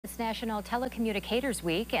It's National Telecommunicators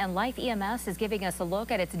Week, and Life EMS is giving us a look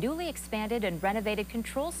at its newly expanded and renovated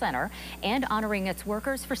control center and honoring its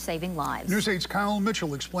workers for saving lives. News 8's Kyle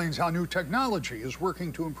Mitchell explains how new technology is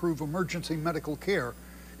working to improve emergency medical care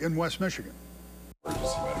in West Michigan.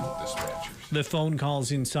 The phone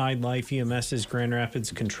calls inside Life EMS's Grand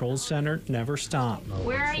Rapids Control Center never stop.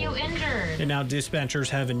 Where are you injured? And now dispatchers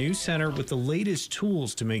have a new center with the latest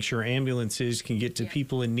tools to make sure ambulances can get to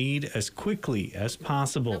people in need as quickly as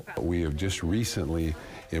possible. We have just recently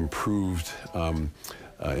improved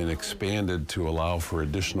and expanded to allow for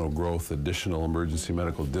additional growth, additional emergency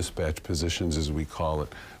medical dispatch positions, as we call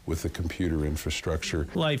it, with the computer infrastructure.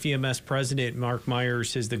 Life EMS President Mark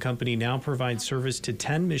Myers says the company now provides service to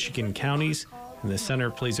 10 Michigan counties, and the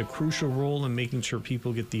center plays a crucial role in making sure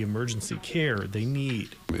people get the emergency care they need.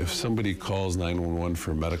 If somebody calls 911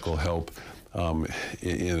 for medical help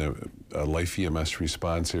in a Life EMS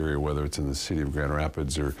response area, whether it's in the city of Grand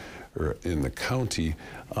Rapids or in the county,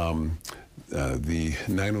 the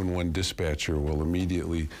 911 dispatcher will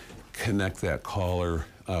immediately connect that caller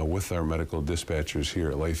with our medical dispatchers here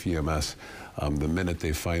at Life EMS the minute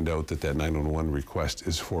they find out that that 911 request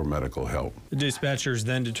is for medical help. The dispatchers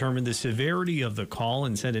then determine the severity of the call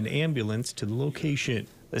and send an ambulance to the location.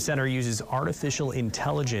 The center uses artificial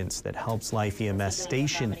intelligence that helps Life EMS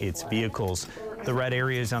station its vehicles. The red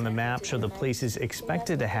areas on the map show the places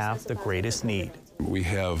expected to have the greatest need. We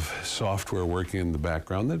have software working in the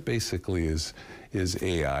background that basically is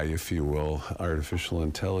AI, if you will, artificial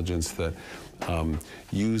intelligence that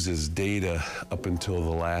uses data up until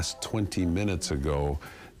the last 20 minutes ago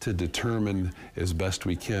to determine as best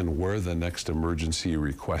we can where the next emergency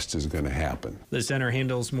request is going to happen. The center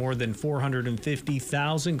handles more than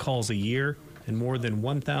 450,000 calls a year and more than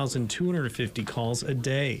 1,250 calls a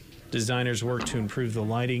day. Designers work to improve the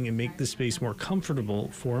lighting and make the space more comfortable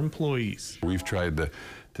for employees. We've tried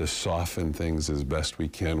to soften things as best we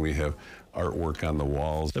can. We have artwork on the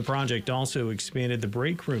walls. The project also expanded the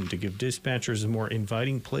break room to give dispatchers a more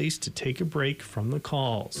inviting place to take a break from the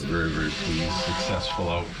calls. Very, very pleased. Successful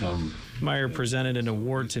outcome. Meyer presented an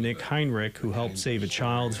award to Nick Heinrich, who helped save a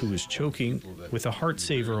child who was choking, with a Heart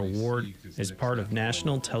Saver Award as part of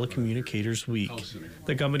National Telecommunicators Week.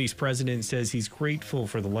 The company's president says he's grateful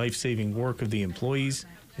for the life-saving work of the employees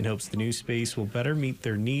and hopes the new space will better meet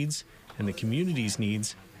their needs and the community's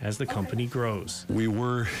needs as the company grows. We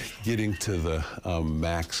were getting to the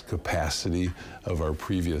max capacity of our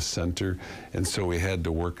previous center, and so we had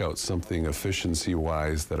to work out something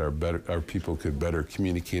efficiency-wise that our people could better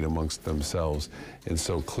communicate amongst themselves. And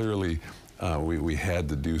so clearly we had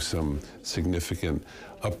to do some significant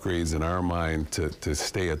upgrades in our mind to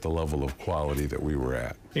stay at the level of quality that we were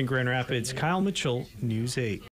at. In Grand Rapids, Kyle Mitchell, News 8.